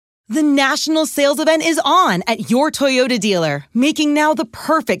The national sales event is on at your Toyota dealer, making now the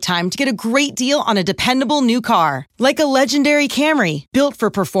perfect time to get a great deal on a dependable new car. Like a legendary Camry, built for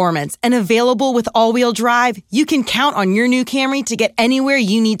performance and available with all-wheel drive, you can count on your new Camry to get anywhere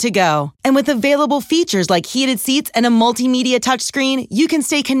you need to go. And with available features like heated seats and a multimedia touchscreen, you can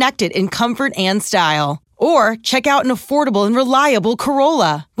stay connected in comfort and style. Or check out an affordable and reliable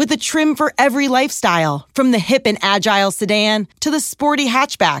Corolla with a trim for every lifestyle, from the hip and agile sedan to the sporty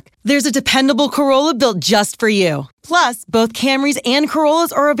hatchback. There's a dependable Corolla built just for you. Plus, both Camrys and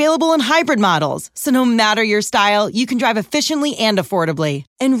Corollas are available in hybrid models, so no matter your style, you can drive efficiently and affordably.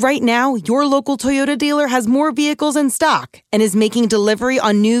 And right now, your local Toyota dealer has more vehicles in stock and is making delivery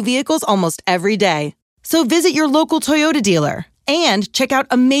on new vehicles almost every day. So visit your local Toyota dealer. And check out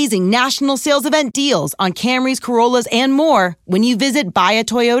amazing national sales event deals on Camrys, Corollas, and more when you visit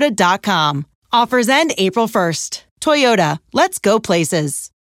buyatoyota.com. Offers end April 1st. Toyota, let's go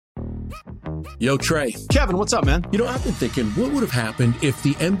places. Yo, Trey. Kevin, what's up, man? You know, I've been thinking, what would have happened if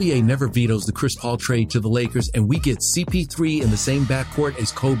the NBA never vetoes the Chris Paul trade to the Lakers and we get CP3 in the same backcourt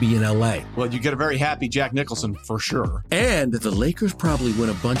as Kobe in LA? Well, you get a very happy Jack Nicholson, for sure. And the Lakers probably win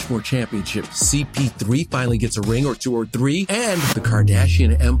a bunch more championships. CP3 finally gets a ring or two or three, and the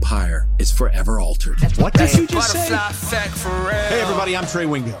Kardashian empire is forever altered. What did you just say? Hey, everybody, I'm Trey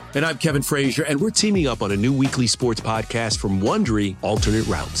Wingo. And I'm Kevin Frazier, and we're teaming up on a new weekly sports podcast from Wondery, Alternate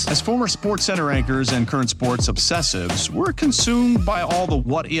Routes. As former Sports Center anchors and current sports obsessives, we're consumed by all the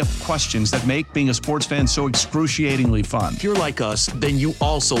what-if questions that make being a sports fan so excruciatingly fun. If you're like us, then you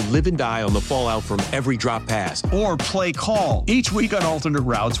also live and die on the fallout from every drop pass. Or play call. Each week on Alternate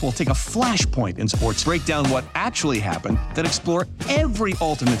Routes, we'll take a flashpoint in sports, break down what actually happened, then explore every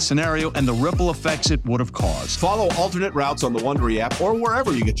alternate scenario and the ripple effects it would have caused. Follow Alternate Routes on the Wondery app or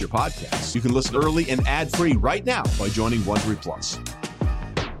wherever you get your podcasts. You can listen early and ad-free right now by joining Wondery Plus.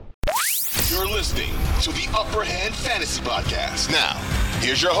 You're listening to the Upper Hand Fantasy Podcast. Now,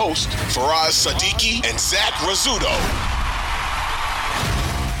 here's your host, Faraz Sadiki and Zach Rizzuto.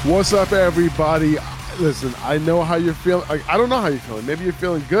 What's up, everybody? Listen, I know how you're feeling. I don't know how you're feeling. Maybe you're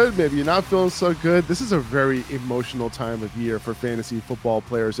feeling good. Maybe you're not feeling so good. This is a very emotional time of year for fantasy football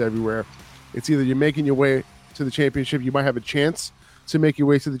players everywhere. It's either you're making your way to the championship. You might have a chance to make your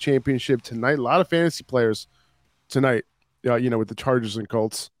way to the championship tonight. A lot of fantasy players tonight, with the Chargers and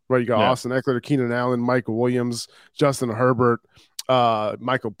Colts. Right, you got Austin Eckler, Keenan Allen, Michael Williams, Justin Herbert,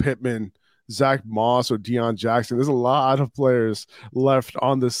 Michael Pittman, Zach Moss, or Deion Jackson. There's a lot of players left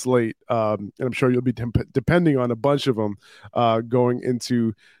on the slate, and I'm sure you'll be depending on a bunch of them going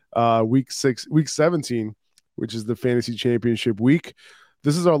into week 17, which is the fantasy championship week.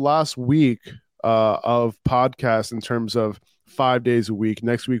 This is our last week of podcast in terms of 5 days a week.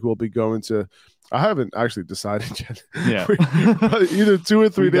 Next week we'll be going to. I haven't actually decided yet. Yeah. Either 2 or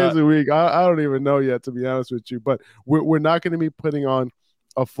 3 days a week. I don't even know yet, to be honest with you. But we're not going to be putting on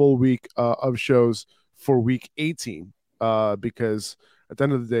a full week of shows for week 18 because at the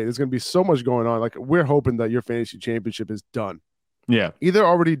end of the day, there's going to be so much going on. Like, we're hoping that your fantasy championship is done. Yeah. Either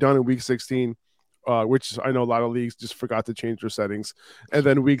already done in week 16, which I know a lot of leagues just forgot to change their settings, and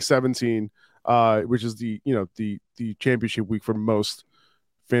then week 17, which is the championship week for most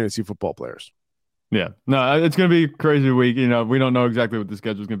fantasy football players. Yeah, no, it's going to be a crazy week. We don't know exactly what the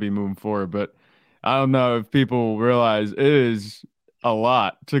schedule is going to be moving forward, but I don't know if people realize it is a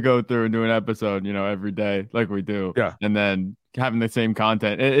lot to go through and do an episode, every day like we do. Yeah. And then having the same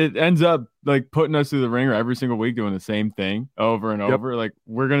content, it ends up like putting us through the ringer every single week doing the same thing over and over. Like,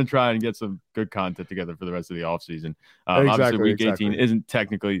 we're going to try and get some good content together for the rest of the off season. Obviously week 18 isn't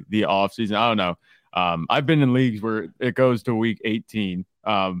technically the off season. I don't know. I've been in leagues where it goes to week 18.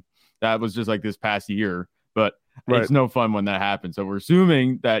 That was just like this past year, but it's no fun when that happens. So we're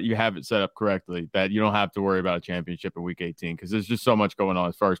assuming that you have it set up correctly, that you don't have to worry about a championship in week 18 because there's just so much going on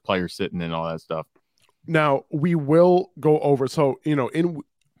as far as players sitting and all that stuff. Now, we will go over. So,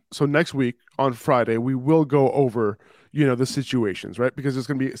 so next week on Friday, we will go over, the situations, right? Because there's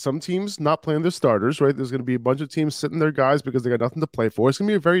going to be some teams not playing their starters, right? There's going to be a bunch of teams sitting their guys because they got nothing to play for. It's going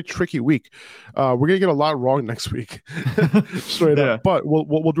to be a very tricky week. We're going to get a lot wrong next week, straight up. But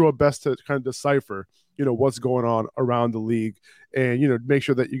we'll do our best to kind of decipher, what's going on around the league and, make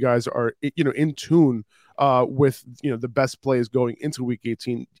sure that you guys are, in tune with, the best plays going into week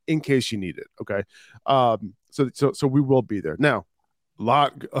 18 in case you need it. Okay. So we will be there. Now,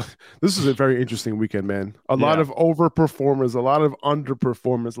 this is a very interesting weekend, man. A lot of overperformers, a lot of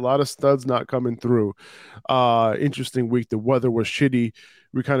underperformers, a lot of studs not coming through. Interesting week. The weather was shitty.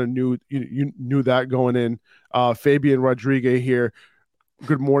 We kind of knew you knew that going in. Fabian Rodriguez here.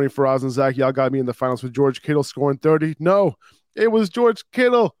 Good morning, Faraz and Zach. Y'all got me in the finals with George Kittle scoring 30. No, It was George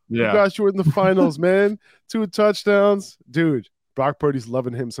Kittle who got you in the finals, man. 2 touchdowns. Dude, Brock Purdy's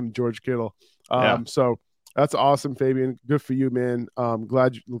loving him some George Kittle. So that's awesome, Fabian. Good for you, man.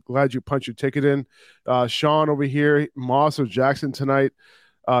 Glad you punched your ticket in. Sean over here, Moss or Jackson tonight.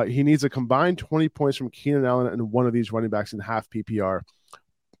 He needs a combined 20 points from Keenan Allen and one of these running backs in half PPR.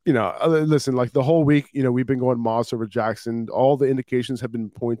 Listen, like the whole week, we've been going Moss over Jackson. All the indications have been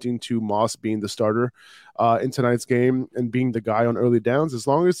pointing to Moss being the starter in tonight's game and being the guy on early downs. As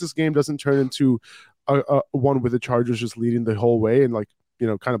long as this game doesn't turn into a one with the Chargers just leading the whole way and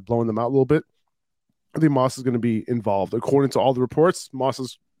kind of blowing them out a little bit, I think Moss is going to be involved. According to all the reports,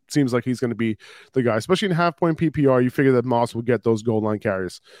 seems like he's going to be the guy, especially in half-point PPR. You figure that Moss will get those goal line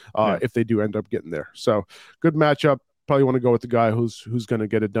carries if they do end up getting there. So good matchup. Probably want to go with the guy who's going to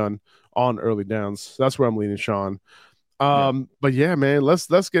get it done on early downs. So that's where I'm leaning, Sean. But yeah, man,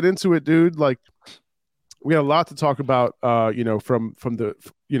 let's get into it, dude. Like we got a lot to talk about. From the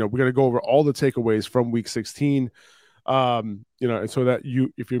we're going to go over all the takeaways from Week 16. And so that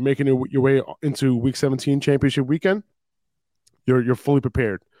if you're making your way into Week 17 championship weekend, you're fully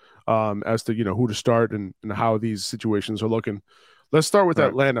prepared as to who to start and how these situations are looking. Let's start with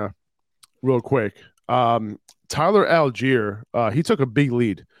Atlanta real quick. Tyler Algier, he took a big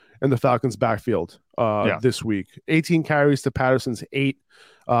lead in the Falcons' backfield this week. 18 carries to Patterson's 8,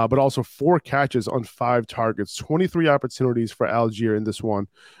 but also 4 catches on 5 targets, 23 opportunities for Algier in this one.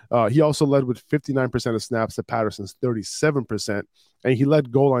 He also led with 59% of snaps to Patterson's 37%, and he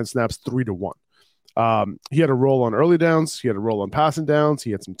led goal line snaps 3-1. He had a role on early downs. He had a role on passing downs.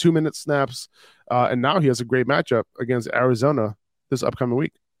 He had some 2-minute snaps, and now he has a great matchup against Arizona this upcoming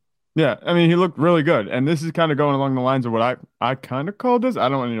week. Yeah, I mean, he looked really good. And this is kind of going along the lines of what I kind of called this. I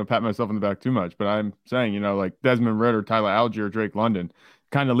don't want to pat myself on the back too much, but I'm saying, like Desmond Ridder, Tyler Algier, Drake London,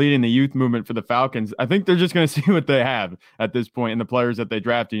 kind of leading the youth movement for the Falcons. I think they're just going to see what they have at this point and the players that they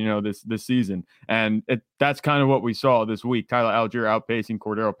drafted, this season. And that's kind of what we saw this week. Tyler Algier outpacing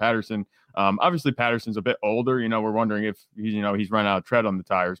Cordero Patterson. Obviously, Patterson's a bit older. We're wondering if he's run out of tread on the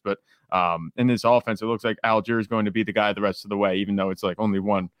tires. But in this offense, it looks like Algier is going to be the guy the rest of the way, even though it's like only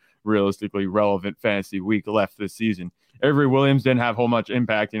one realistically relevant fantasy week left this season. Avery Williams didn't have whole much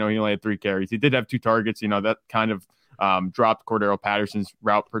impact. He only had 3 carries. He did have 2 targets. That kind of dropped Cordero Patterson's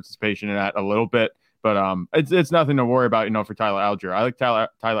route participation in that a little bit. But it's nothing to worry about, for Tyler Algier. I like Tyler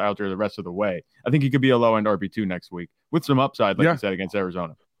Algier the rest of the way. I think he could be a low-end RB2 next week with some upside, like you said, against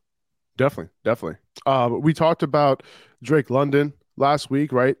Arizona. Definitely. We talked about Drake London last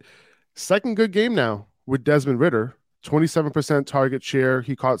week, right? Second good game now with Desmond Ridder. 27% target share.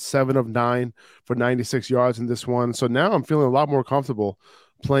 He caught 7 of 9 for 96 yards in this one. So now I'm feeling a lot more comfortable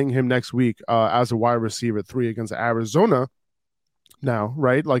playing him next week as a wide receiver 3 against Arizona. Now,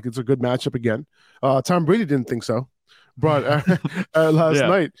 right? Like it's a good matchup again. Tom Brady didn't think so, but last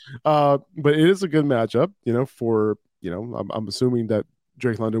night. But it is a good matchup, I'm assuming that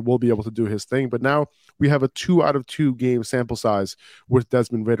Drake London will be able to do his thing. But now we have a 2 out of 2 game sample size with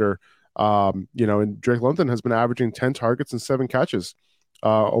Desmond Ridder. And Drake London has been averaging 10 targets and 7 catches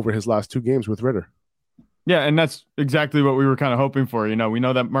over his last 2 games with Ridder. Yeah, and that's exactly what we were kind of hoping for. We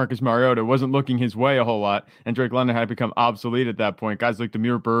know that Marcus Mariota wasn't looking his way a whole lot, and Drake London had become obsolete at that point. Guys like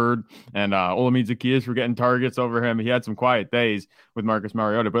Demir Bird and Olamide Zaccheaus were getting targets over him. He had some quiet days with Marcus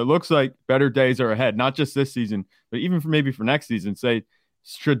Mariota, but it looks like better days are ahead, not just this season, but even for next season. Say,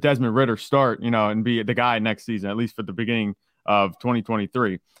 should Desmond Ridder start, and be the guy next season, at least for the beginning of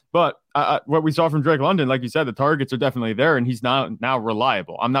 2023. But what we saw from Drake London, like you said, the targets are definitely there, and he's now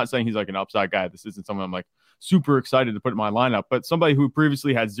reliable. I'm not saying he's like an upside guy. This isn't someone I'm like super excited to put in my lineup, but somebody who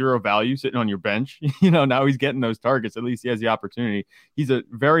previously had 0 value sitting on your bench, now he's getting those targets. At least he has the opportunity. He's a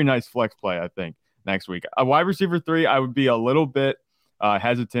very nice flex play, I think, next week. A wide receiver 3, I would be a little bit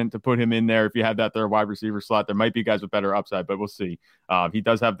hesitant to put him in there if you had that third wide receiver slot. There might be guys with better upside, but we'll see. He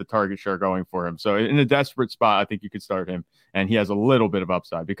does have the target share going for him. So in a desperate spot, I think you could start him, and he has a little bit of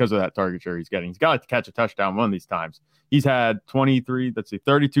upside because of that target share he's getting. He's got to catch a touchdown one of these times. He's had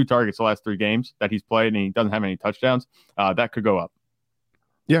 32 targets the last 3 games that he's played, and he doesn't have any touchdowns. That could go up.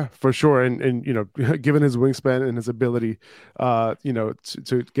 Yeah, for sure. And given his wingspan and his ability,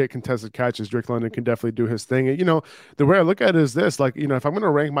 to get contested catches, Drake London can definitely do his thing. And, the way I look at it is this, if I'm going to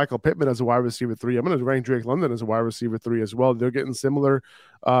rank Michael Pittman as a wide receiver 3, I'm going to rank Drake London as a wide receiver 3 as well. They're getting similar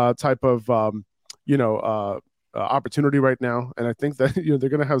type of, opportunity right now. And I think that, they're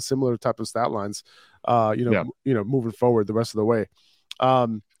going to have similar type of stat lines, moving forward the rest of the way.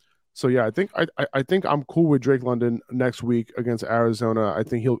 So yeah, I think I'm cool with Drake London next week against Arizona. I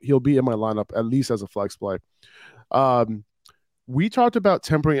think he'll be in my lineup at least as a flex play. We talked about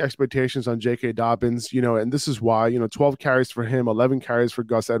tempering expectations on J.K. Dobbins, and this is why, 12 carries for him, 11 carries for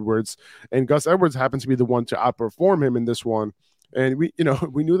Gus Edwards. And Gus Edwards happens to be the one to outperform him in this one. And we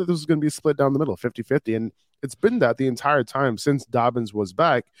knew that this was going to be split down the middle, 50-50. And it's been that the entire time since Dobbins was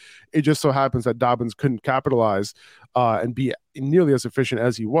back. It just so happens that Dobbins couldn't capitalize and be nearly as efficient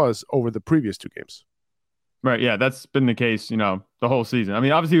as he was over the previous 2 games. Right. Yeah, that's been the case, the whole season. I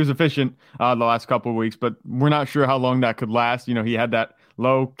mean, obviously he was efficient the last couple of weeks, but we're not sure how long that could last. He had that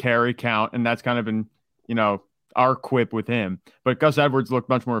low carry count, and that's kind of been, our quip with him. But Gus Edwards looked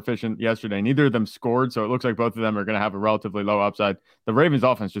much more efficient yesterday. Neither of them scored, so it looks like both of them are going to have a relatively low upside. The Ravens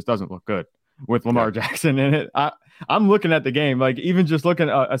offense just doesn't look good with Lamar Jackson in it. I'm looking at the game, like even just looking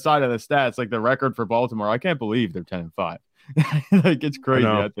aside of the stats, like the record for Baltimore, I can't believe they're 10-5. Like it's crazy.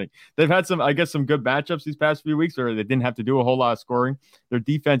 I think they've had some good matchups these past few weeks, or they didn't have to do a whole lot of scoring. Their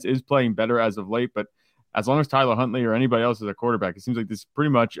defense is playing better as of late, but as long as Tyler Huntley or anybody else is a quarterback, it seems like this is pretty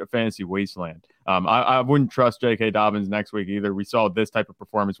much a fantasy wasteland. I wouldn't trust J.K. Dobbins next week either. We saw this type of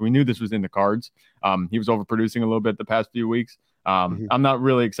performance. We knew this was in the cards. He was overproducing a little bit the past few weeks. I'm not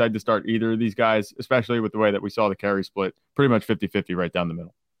really excited to start either of these guys, especially with the way that we saw the carry split pretty much 50-50 right down the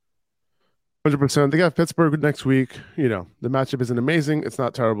middle. 100%. They got Pittsburgh next week. The matchup isn't amazing. It's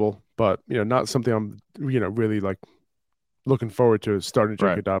not terrible, but not something I'm really like looking forward to starting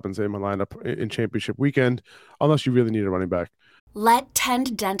J.K. Dobbins in my lineup in championship weekend, unless you really need a running back. Let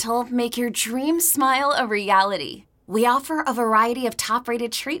Tend Dental make your dream smile a reality. We offer a variety of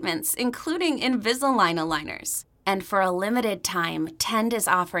top-rated treatments, including Invisalign aligners. And for a limited time, Tend is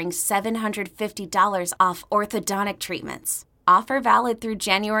offering $750 off orthodontic treatments. Offer valid through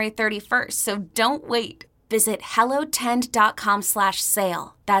January 31st, so don't wait. Visit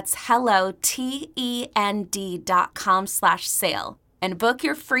hellotend.com/sale. That's hellotend.com/sale. And book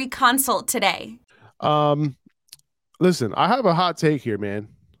your free consult today. Listen, I have a hot take here, man.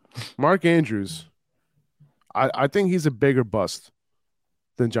 Mark Andrews, I think he's a bigger bust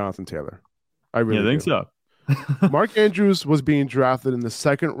than Jonathan Taylor. I really think so. Mark Andrews was being drafted in the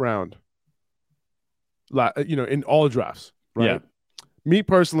 2nd round, in all drafts. Right. Yeah. Me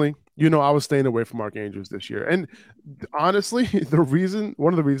personally, I was staying away from Mark Andrews this year. And honestly,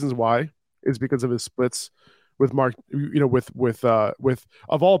 one of the reasons why is because of his splits with Mark, with of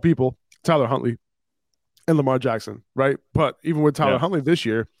all people, Tyler Huntley and Lamar Jackson. Right. But even with Tyler Huntley this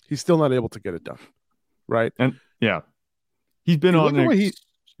year, he's still not able to get it done. Right. And he's been on an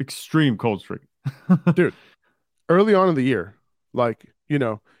extreme cold streak. Dude, early on in the year,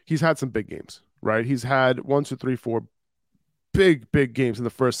 he's had some big games. Right. He's had 1, 2, 3, 4 big games in the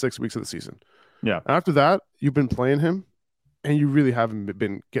first 6 weeks of the season. Yeah. After that, you've been playing him, and you really haven't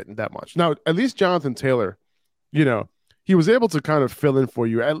been getting that much. Now, at least Jonathan Taylor, he was able to kind of fill in for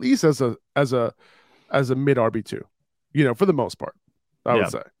you, at least as a mid RB2, for the most part, I would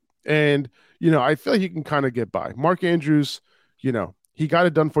say. And I feel like he can kind of get by. Mark Andrews, he got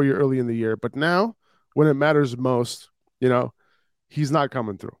it done for you early in the year, but now when it matters most, he's not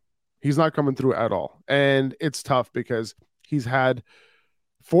coming through. He's not coming through at all, and it's tough because he's had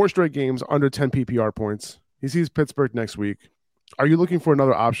 4 straight games under 10 PPR points. He sees Pittsburgh next week. Are you looking for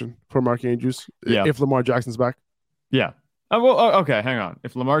another option for Mark Andrews if Lamar Jackson's back? Yeah. Okay, hang on.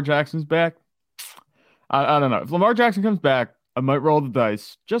 If Lamar Jackson's back, I don't know. If Lamar Jackson comes back, I might roll the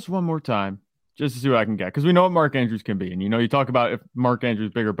dice just one more time just to see what I can get, because we know what Mark Andrews can be. And, you talk about if Mark Andrews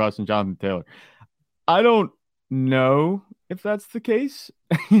is bigger bust than Jonathan Taylor. I don't know if that's the case.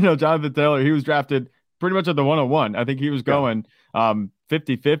 Jonathan Taylor, he was drafted pretty much at the 101. I think he was going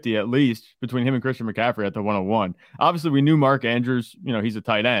 50-50 at least between him and Christian McCaffrey at the 101. Obviously, we knew Mark Andrews, he's a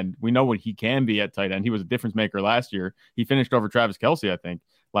tight end. We know what he can be at tight end. He was a difference maker last year. He finished over Travis Kelce, I think,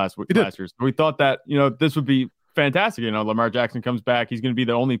 last year. So we thought that, this would be fantastic. Lamar Jackson comes back. He's going to be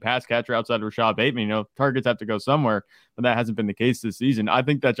the only pass catcher outside of Rashad Bateman. Targets have to go somewhere, but that hasn't been the case this season. I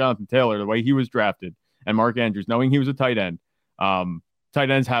think that Jonathan Taylor, the way he was drafted, and Mark Andrews, knowing he was a tight end, tight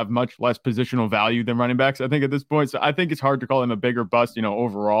ends have much less positional value than running backs, I think, at this point. So I think it's hard to call him a bigger bust,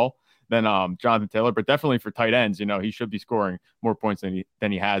 overall than Jonathan Taylor. But definitely for tight ends, he should be scoring more points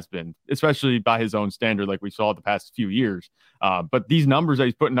than he has been, especially by his own standard, like we saw the past few years. But these numbers that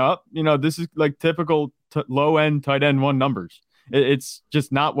he's putting up, this is like typical low-end tight end 1 numbers. It's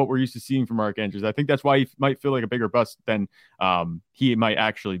just not what we're used to seeing from Mark Andrews. I think that's why he might feel like a bigger bust than he might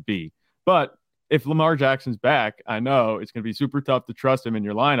actually be. But if Lamar Jackson's back, I know it's going to be super tough to trust him in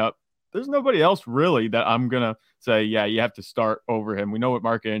your lineup. There's nobody else really that I'm going to say, you have to start over him. We know what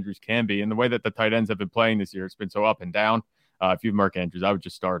Mark Andrews can be. And the way that the tight ends have been playing this year, it's been so up and down. If you have Mark Andrews, I would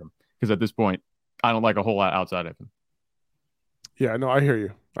just start him, because at this point, I don't like a whole lot outside of him. Yeah, no, I hear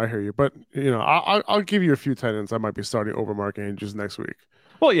you. I hear you. But, I'll give you a few tight ends I might be starting over Mark Andrews next week.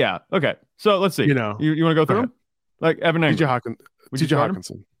 Well, yeah. Okay. So let's see. You want to go through them? Like Evan Ingram. TJ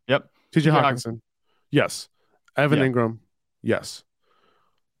Hawkinson. Yep. TJ Hawkinson. Yes. Evan Ingram. Yes.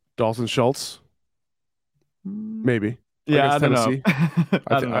 Dalton Schultz. Maybe. Yeah, I don't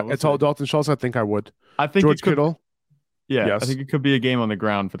know. I told Dalton Schultz I think I would. I think George Kittle. Yeah, yes. I think it could be a game on the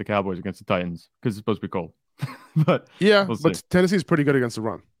ground for the Cowboys against the Titans because it's supposed to be cold. But but Tennessee's pretty good against the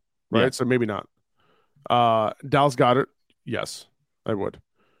run, right? Yeah. So maybe not. Dallas Goedert. Yes, I would.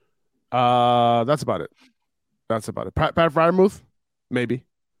 That's about it. Pat Freiermuth, maybe.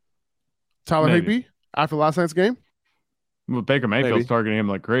 Tyler Higbee after last night's game. Well, Baker Mayfield's targeting him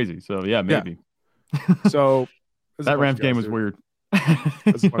like crazy, so yeah, maybe. Yeah. So that Rams game was weird.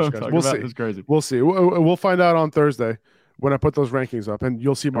 We'll see. It's crazy. We'll see. We'll find out on Thursday when I put those rankings up, and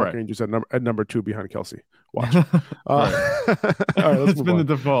you'll see Mark Andrews at number 2 behind Kelsey. Watch. All right, it's been the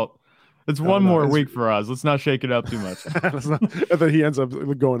default. It's one more week for us. Let's not shake it up too much. And then he ends up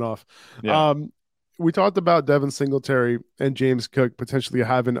going off. Yeah. We talked about Devin Singletary and James Cook potentially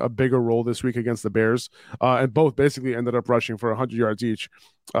having a bigger role this week against the Bears, and both basically ended up rushing for 100 yards each.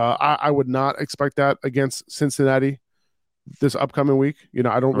 I would not expect that against Cincinnati this upcoming week.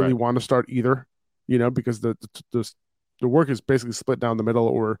 I don't really want to start either, because the work is basically split down the middle,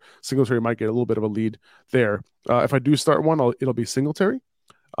 or Singletary might get a little bit of a lead there. If I do start one, it'll be Singletary.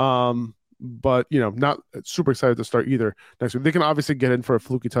 But not super excited to start either next week. They can obviously get in for a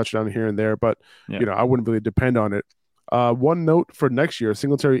fluky touchdown here and there, but I wouldn't really depend on it. One note for next year,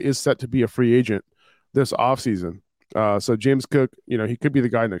 Singletary is set to be a free agent this offseason. So James Cook, he could be the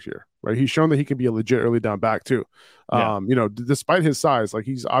guy next year, right? He's shown that he can be a legit early down back too. Despite his size, like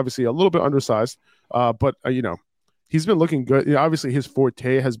he's obviously a little bit undersized, but he's been looking good. Obviously his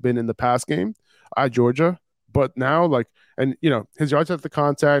forte has been in the pass game at Georgia. But now, his yards after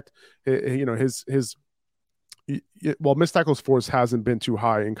contact, his missed tackles force hasn't been too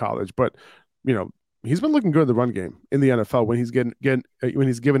high in college, but he's been looking good in the run game in the NFL when he's when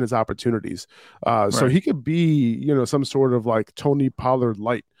he's given his opportunities. So he could be some sort of like Tony Pollard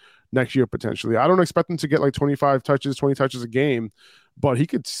light next year potentially. I don't expect him to get like 20 touches a game, but he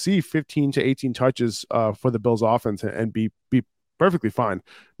could see 15 to 18 touches for the Bills offense and be perfectly fine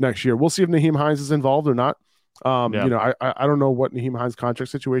next year. We'll see if Nyheim Hines is involved or not. I don't know what Nyheim Hines'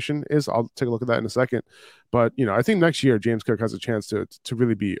 contract situation is. I'll take a look at that in a second. But, I think next year James Cook has a chance to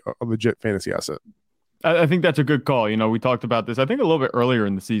really be a legit fantasy asset. I think that's a good call. We talked about this, I think a little bit earlier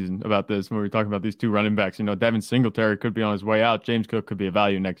in the season about this when we were talking about these two running backs. Devin Singletary could be on his way out. James Cook could be a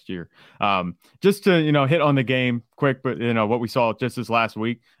value next year. Just to, hit on the game quick, but, what we saw just this last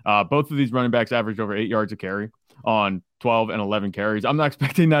week, both of these running backs averaged over 8 yards a carry on 12 and 11 carries. I'm not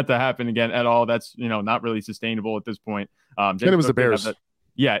expecting that to happen again at all. That's, not really sustainable at this point. And it was the Bears.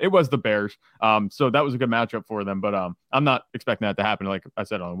 Yeah, it was the Bears. So that was a good matchup for them, but I'm not expecting that to happen, like I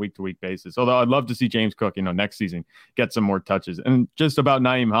said, on a week-to-week basis. Although I'd love to see James Cook, next season get some more touches. And just about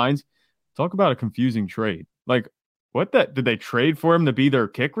Nyheim Hines, talk about a confusing trade. Like, did they trade for him to be their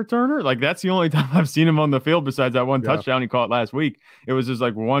kick returner? Like, that's the only time I've seen him on the field besides that one touchdown he caught last week. It was just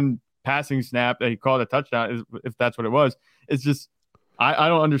like one passing snap that he called a touchdown, if that's what it was. It's just, I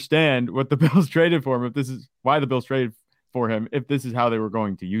don't understand what the Bills traded for him, if this is why the Bills traded for him, if this is how they were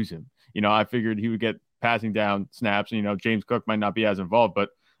going to use him. I figured he would get passing down snaps, and, James Cook might not be as involved, but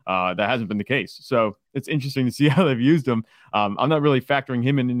that hasn't been the case. So it's interesting to see how they've used him. I'm not really factoring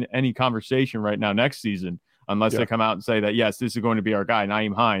him in any conversation right now next season, unless they come out and say that, yes, this is going to be our guy.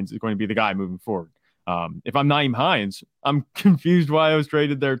 Nyheim Hines is going to be the guy moving forward. If I'm Nyheim Hines, I'm confused why I was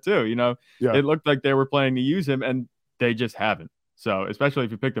traded there too. It looked like they were planning to use him, and they just haven't. So, especially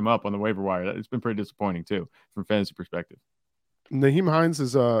if you picked him up on the waiver wire, it's been pretty disappointing too, from fantasy perspective. Nyheim Hines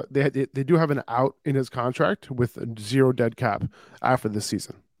is they do have an out in his contract with 0 dead cap after this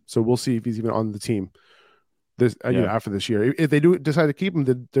season. So we'll see if he's even on the team after this year. If they do decide to keep him,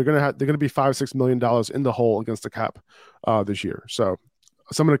 they're gonna be $5-6 million in the hole against the cap this year. So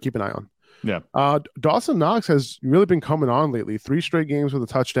someone to keep an eye on. Yeah. Dawson Knox has really been coming on lately. 3 straight games with a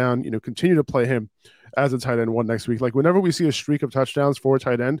touchdown. Continue to play him as a tight end 1 next week. Like whenever we see a streak of touchdowns for a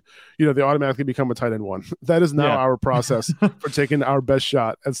tight end, they automatically become a tight end 1. That is now our process for taking our best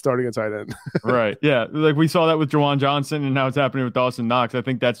shot at starting a tight end. Right. Yeah. Like we saw that with Juwan Johnson, and now it's happening with Dawson Knox. I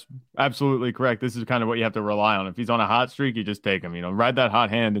think that's absolutely correct. This is kind of what you have to rely on. If he's on a hot streak, you just take him. Ride that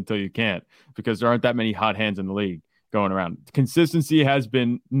hot hand until you can't, because there aren't that many hot hands in the league going around. Consistency has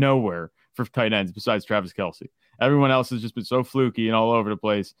been nowhere for tight ends besides Travis Kelce. Everyone else has just been so fluky and all over the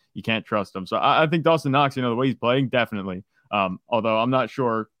place. You can't trust them. So I think Dawson Knox, the way he's playing, definitely. Although I'm not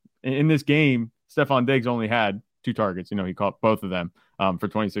sure in this game, Stephon Diggs only had 2 targets. He caught both of them. for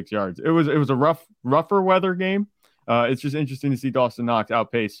 26 yards. It was a rougher weather game. It's just interesting to see Dawson Knox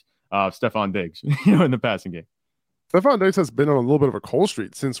outpace Stephon Diggs, in the passing game. Stephon Diggs has been on a little bit of a cold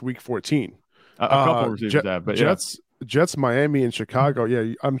streak since week 14. A couple of receivers have, but Jets, Miami, and Chicago.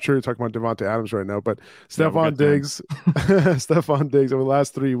 Yeah, I'm sure you're talking about Devontae Adams right now, but Stephon Diggs, Stephon Diggs over the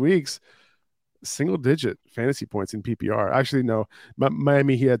last 3 weeks, single-digit fantasy points in PPR. Actually, no,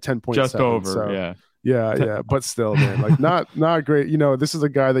 Miami he had 10.7. Just over, yeah, but still, man, like not great. This is a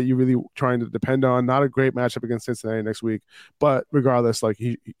guy that you really trying to depend on. Not a great matchup against Cincinnati next week, but regardless, like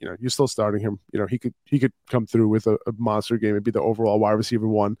you're still starting him. He could come through with a monster game and be the overall wide receiver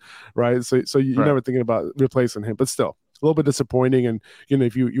 1, right? So you're never thinking about replacing him, but still a little bit disappointing. And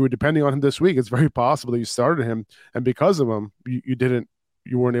if you were depending on him this week, it's very possible that you started him, and because of him,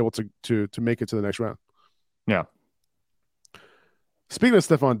 you weren't able to make it to the next round. Yeah. Speaking of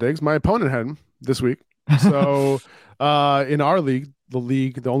Stephon Diggs, my opponent had him this week. So in our league,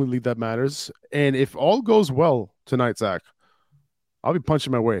 the only league that matters, and if all goes well tonight, Zach, I'll be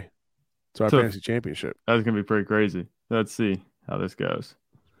punching my way to our fantasy championship. That's going to be pretty crazy. Let's see how this goes.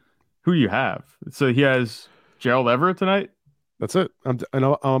 Who do you have? So he has Gerald Everett tonight? That's it. I'm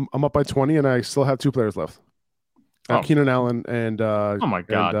up by 20, and I still have 2 players left. Keenan Allen and oh my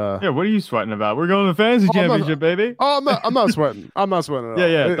god, what are you sweating about? We're going to the fantasy championship, baby. I'm not sweating. I'm not sweating at all.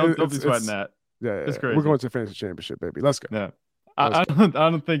 Yeah. Don't be sweating that. Yeah, it's crazy. We're going to the fantasy championship, baby. Let's go. Yeah, I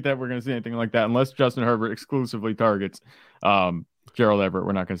don't think that we're going to see anything like that unless Justin Herbert exclusively targets Gerald Everett.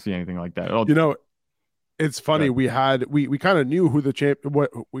 We're not going to see anything like that. It's funny. We kind of knew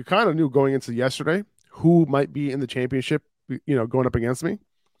we kind of knew going into yesterday who might be in the championship. Going up against me.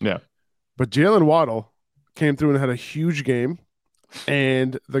 Yeah, but Jalen Waddle came through and had a huge game,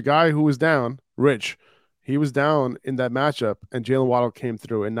 and the guy who was down, Rich, he was down in that matchup, and Jalen Waddle came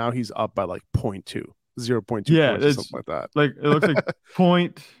through, and now he's up by like 0.2 points or something like that. Like it looks like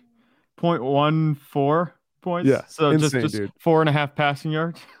 0.14 points. Yeah, so insane, just dude. 4.5 passing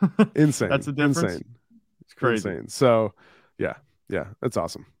yards. Insane. That's the difference. Insane. It's crazy. Insane. So yeah, that's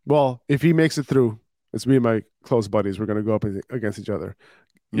awesome. Well, if he makes it through, it's me and my close buddies. We're gonna go up against each other.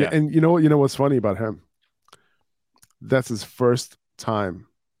 Yeah, and you know what's funny about him? That's his first time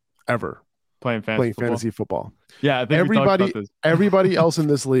ever playing fantasy football. Yeah, I think everybody else in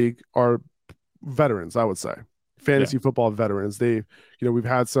this league are veterans, I would say. Fantasy football veterans. We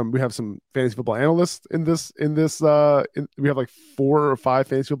have some fantasy football analysts in this we have like 4 or 5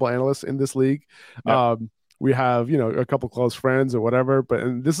 fantasy football analysts in this league. Yep. We have, a couple close friends or whatever,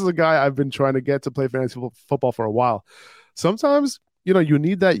 and this is a guy I've been trying to get to play fantasy football for a while. Sometimes you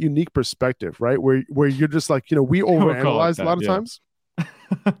need that unique perspective, right? Where you're just like, we overanalyze a lot of times.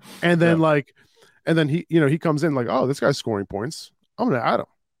 And then he comes in like, oh, this guy's scoring points, I'm going to add him.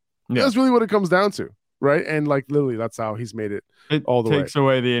 Yeah. That's really what it comes down to, right? And like literally that's how he's made it all the way. It takes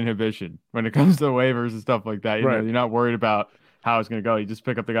away the inhibition when it comes to waivers and stuff like that. You're not worried about how it's going to go. You just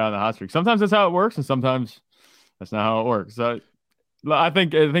pick up the guy on the hot streak. Sometimes that's how it works, and sometimes that's not how it works. So I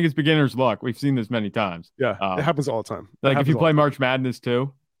think it's beginner's luck. We've seen this many times. Yeah, it happens all the time. Like if you play March Madness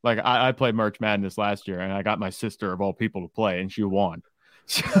too, like I played March Madness last year, and I got my sister of all people to play, and she won.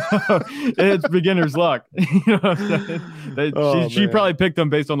 So it's beginner's luck. What I'm saying? She probably picked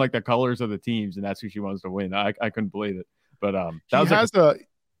them based on like the colors of the teams, and that's who she wants to win. I couldn't believe it, but go ahead.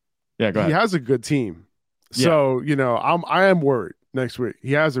 He has a good team, so I am worried. Next week,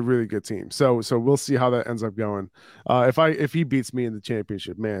 he has a really good team, so we'll see how that ends up going. If he beats me in the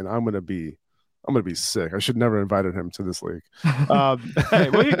championship, man, I'm gonna be sick. I should never have invited him to this league. Hey,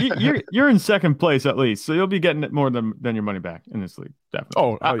 well, you're in second place at least, so you'll be getting more than your money back in this league,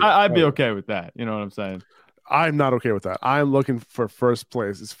 definitely. I'd be okay with that. You know what I'm saying? I'm not okay with that. I'm looking for first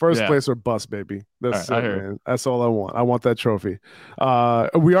place. It's first place or bust, baby. That's it, man. That's all I want. I want that trophy. We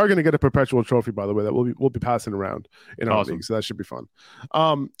are going to get a perpetual trophy, by the way, that we'll be passing around in our league, so that should be fun.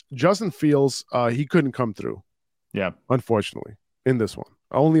 Justin Fields, he couldn't come through. Yeah, unfortunately, in this one,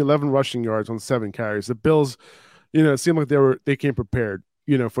 only 11 rushing yards on 7 carries. The Bills, it seemed like they came prepared.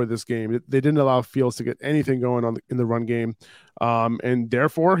 For this game, they didn't allow Fields to get anything going in the run game, and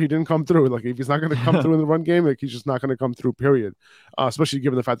therefore he didn't come through. Like if he's not going to come through in the run game, like he's just not going to come through. Period. Especially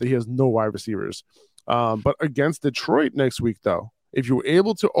given the fact that he has no wide receivers. But against Detroit next week, though, if you were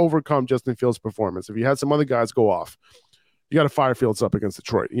able to overcome Justin Fields' performance, if you had some other guys go off, you got to fire Fields up against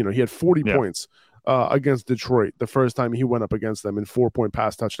Detroit. He had 40 points against Detroit the first time he went up against them in 4-point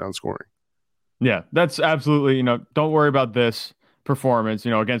pass touchdown scoring. Yeah, that's absolutely. Don't worry about this performance,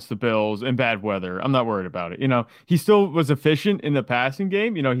 against the Bills in bad weather. I'm not worried about it. He still was efficient in the passing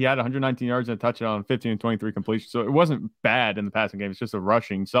game. He had 119 yards and a touchdown, 15 and 23 completion. So it wasn't bad in the passing game. It's just a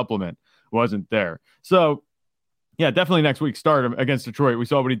rushing supplement wasn't there. So Yeah, definitely next week start him against Detroit. We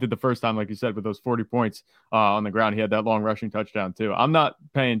saw what he did the first time, like you said, with those 40 points on the ground. He had that long rushing touchdown too. I'm not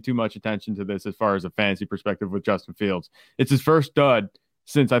paying too much attention to this as far as a fantasy perspective with Justin Fields. It's his first dud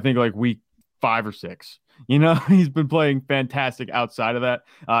since I think like week 5 or 6. He's been playing fantastic outside of that.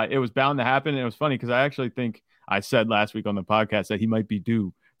 It was bound to happen. And it was funny because I actually think I said last week on the podcast that he might be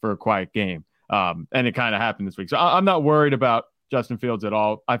due for a quiet game. And it kind of happened this week. So I'm not worried about Justin Fields at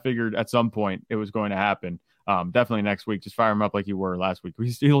all. I figured at some point it was going to happen. Definitely next week, just fire him up like you were last week.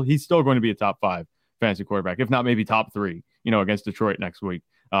 He's still going to be a top 5 fantasy quarterback, if not maybe top 3, against Detroit next week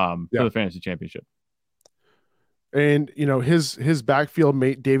for the fantasy championship. And, his backfield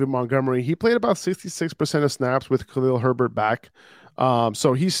mate, David Montgomery, he played about 66% of snaps with Khalil Herbert back.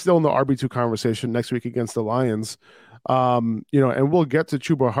 So he's still in the RB2 conversation next week against the Lions. And we'll get to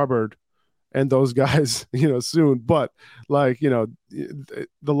Chuba Hubbard and those guys, soon. But the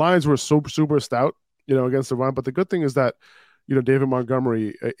Lions were super stout, against the run. But the good thing is that, David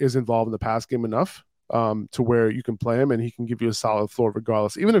Montgomery is involved in the pass game enough to where you can play him and he can give you a solid floor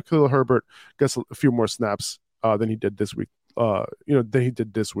regardless. Even if Khalil Herbert gets a few more snaps than he did this week, in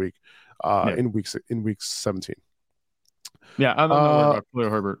week 17. Yeah, I'm not worried about Khalil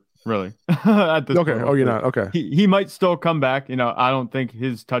Herbert, really. Okay. Point. Oh, you're not? Okay. He might still come back. I don't think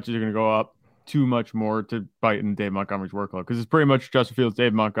his touches are going to go up too much more to bite in Dave Montgomery's workload because it's pretty much Justin Fields,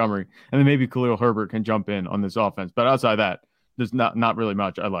 Dave Montgomery, and then maybe Khalil Herbert can jump in on this offense. But outside that, there's not really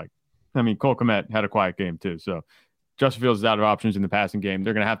much I like. I mean, Cole Kmet had a quiet game too, so Justin Fields is out of options in the passing game.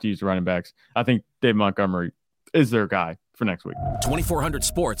 They're going to have to use the running backs. I think Dave Montgomery is their guy for next week. 2400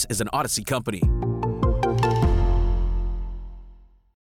 Sports is an Odyssey company.